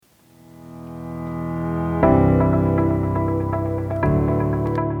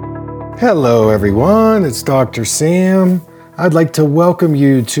Hello, everyone. It's Dr. Sam. I'd like to welcome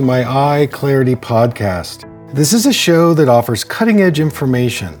you to my Eye Clarity podcast. This is a show that offers cutting edge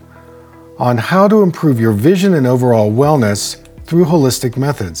information on how to improve your vision and overall wellness through holistic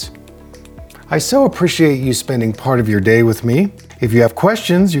methods. I so appreciate you spending part of your day with me. If you have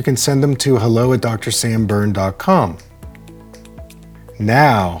questions, you can send them to hello@drsamberne.com.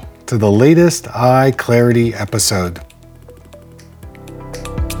 Now, to the latest Eye Clarity episode.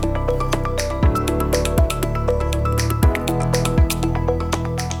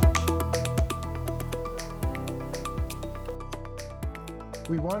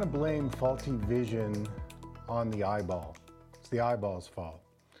 We want to blame faulty vision on the eyeball. It's the eyeball's fault.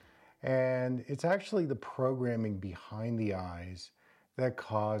 And it's actually the programming behind the eyes that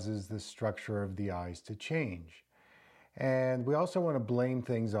causes the structure of the eyes to change. And we also want to blame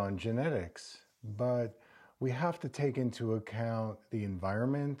things on genetics, but we have to take into account the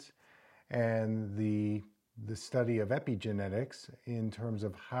environment and the study of epigenetics in terms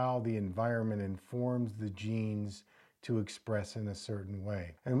of how the environment informs the genes to express in a certain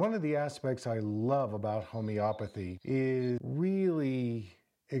way. And one of the aspects I love about homeopathy is really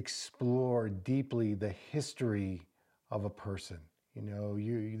explore deeply the history of a person. You know,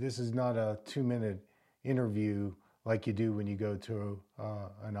 this is not a 2-minute interview like you do when you go to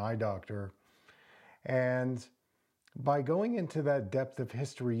an eye doctor. And by going into that depth of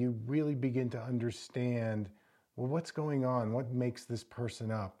history, you really begin to understand, well, what's going on? What makes this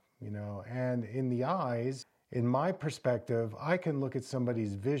person up? You know, and in the eyes, in my perspective, I can look at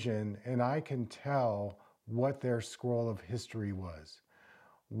somebody's vision and I can tell what their scroll of history was,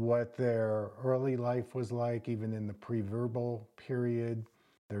 what their early life was like, even in the pre-verbal period,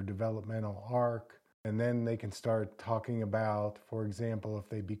 their developmental arc. And then they can start talking about, for example, if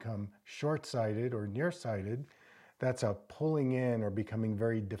they become short-sighted or nearsighted, that's a pulling in or becoming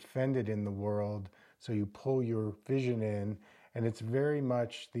very defended in the world. So you pull your vision in, and it's very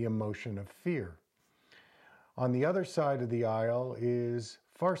much the emotion of fear. On the other side of the aisle is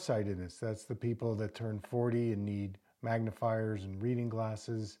farsightedness. That's the people that turn 40 and need magnifiers and reading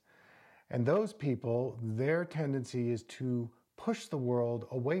glasses. And those people, their tendency is to push the world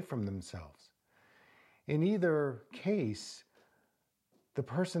away from themselves. In either case, the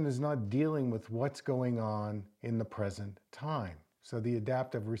person is not dealing with what's going on in the present time. So the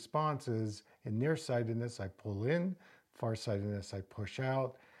adaptive response is, in nearsightedness, I pull in, farsightedness, I push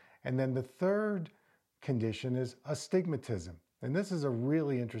out. And then the third condition is astigmatism. And this is a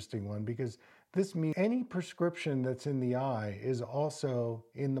really interesting one because this means any prescription that's in the eye is also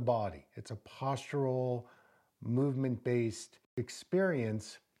in the body. It's a postural, movement-based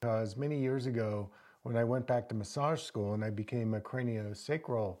experience, because many years ago, when I went back to massage school and I became a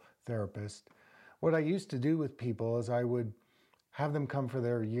craniosacral therapist, what I used to do with people is I would have them come for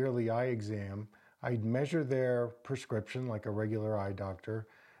their yearly eye exam. I'd measure their prescription like a regular eye doctor,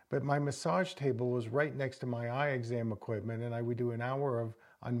 but my massage table was right next to my eye exam equipment, and I would do an hour of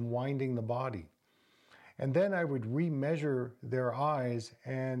unwinding the body. And then I would remeasure their eyes,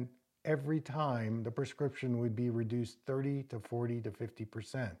 and every time the prescription would be reduced 30 to 40 to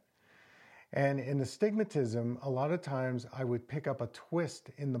 50%. And in astigmatism, a lot of times I would pick up a twist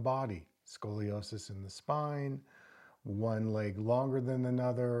in the body, scoliosis in the spine, one leg longer than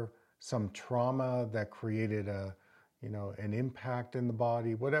another, some trauma that created an impact in the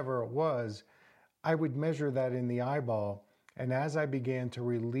body, whatever it was. I would measure that in the eyeball. And as I began to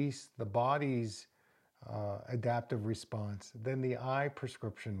release the body's adaptive response, then the eye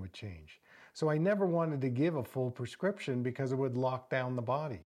prescription would change. So I never wanted to give a full prescription because it would lock down the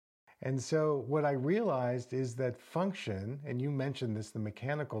body. And so what I realized is that function, and you mentioned this, the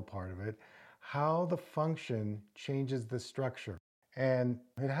mechanical part of it, how the function changes the structure. And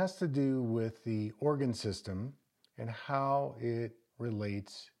it has to do with the organ system and how it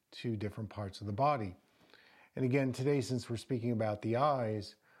relates to different parts of the body. And again, today, since we're speaking about the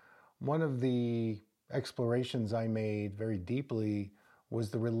eyes, one of the explorations I made very deeply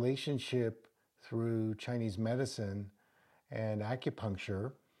was the relationship through Chinese medicine and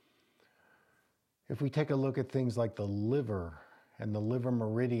acupuncture. If we take a look at things like the liver and the liver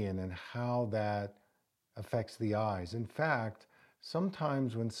meridian and how that affects the eyes. In fact,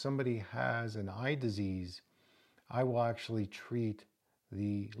 sometimes when somebody has an eye disease, I will actually treat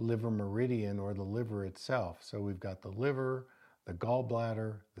the liver meridian or the liver itself. So we've got the liver, the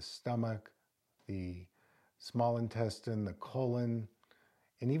gallbladder, the stomach, the small intestine, the colon,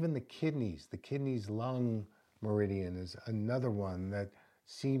 and even the kidneys. The kidneys lung meridian is another one that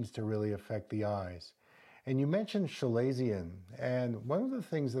seems to really affect the eyes. And you mentioned chalazion, and one of the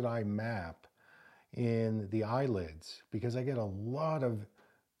things that I map in the eyelids, because I get a lot of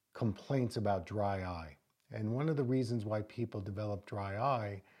complaints about dry eye. And one of the reasons why people develop dry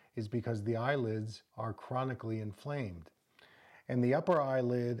eye is because the eyelids are chronically inflamed. And the upper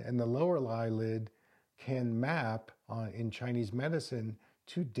eyelid and the lower eyelid can map in Chinese medicine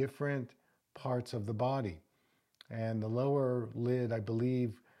to different parts of the body. And the lower lid, I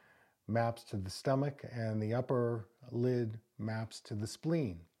believe, maps to the stomach, and the upper lid maps to the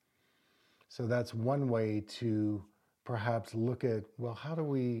spleen. So that's one way to perhaps look at, well, how do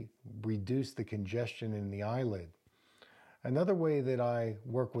we reduce the congestion in the eyelid? Another way that I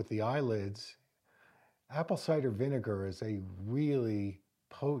work with the eyelids, apple cider vinegar is a really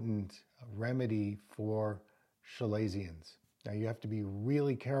potent remedy for chalazions. Now you have to be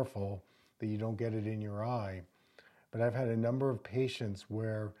really careful that you don't get it in your eye, but I've had a number of patients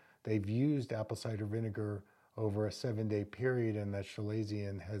where they've used apple cider vinegar over a 7-day period and that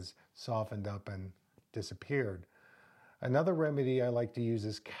chalazion has softened up and disappeared. Another remedy I like to use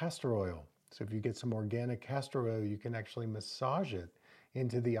is castor oil. So if you get some organic castor oil, you can actually massage it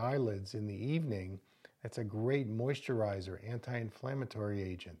into the eyelids in the evening. It's a great moisturizer, anti-inflammatory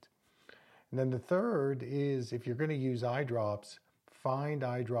agent. And then the third is, if you're going to use eye drops, find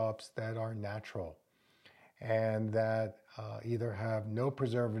eye drops that are natural and that either have no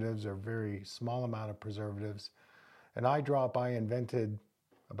preservatives or very small amount of preservatives. An eye drop I invented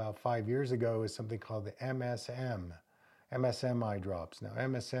about 5 years ago is something called the MSM eye drops. Now,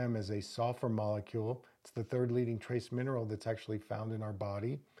 MSM is a sulfur molecule. It's the third leading trace mineral that's actually found in our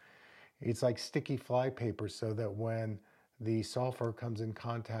body. It's like sticky fly paper, so that when the sulfur comes in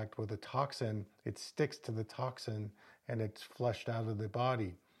contact with a toxin, it sticks to the toxin and it's flushed out of the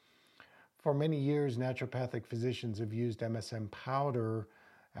body. For many years, naturopathic physicians have used MSM powder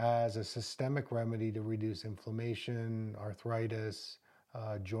as a systemic remedy to reduce inflammation, arthritis,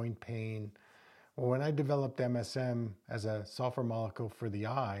 joint pain. Well, when I developed MSM as a sulfur molecule for the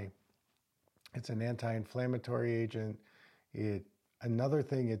eye, it's an anti-inflammatory agent. Another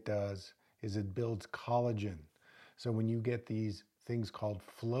thing it does is it builds collagen. So when you get these things called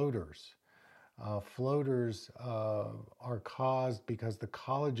floaters, floaters are caused because the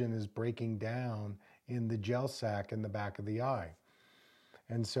collagen is breaking down in the gel sac in the back of the eye.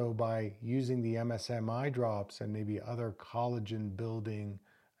 And so by using the MSM eye drops and maybe other collagen building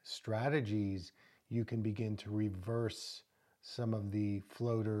strategies, you can begin to reverse some of the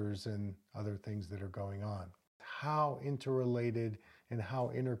floaters and other things that are going on. How interrelated and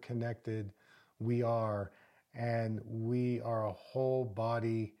how interconnected we are, and we are a whole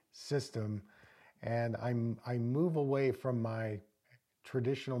body system. And I move away from my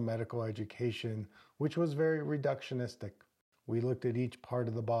traditional medical education, which was very reductionistic. We looked at each part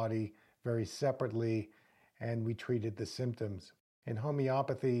of the body very separately, and we treated the symptoms. In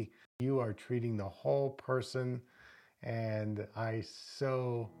homeopathy, you are treating the whole person, and I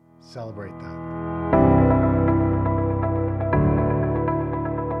so celebrate that.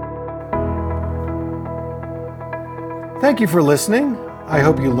 Thank you for listening. I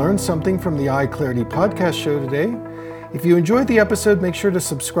hope you learned something from the Eye Clarity podcast show today. If you enjoyed the episode, make sure to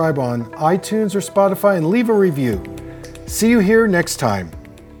subscribe on iTunes or Spotify and leave a review. See you here next time.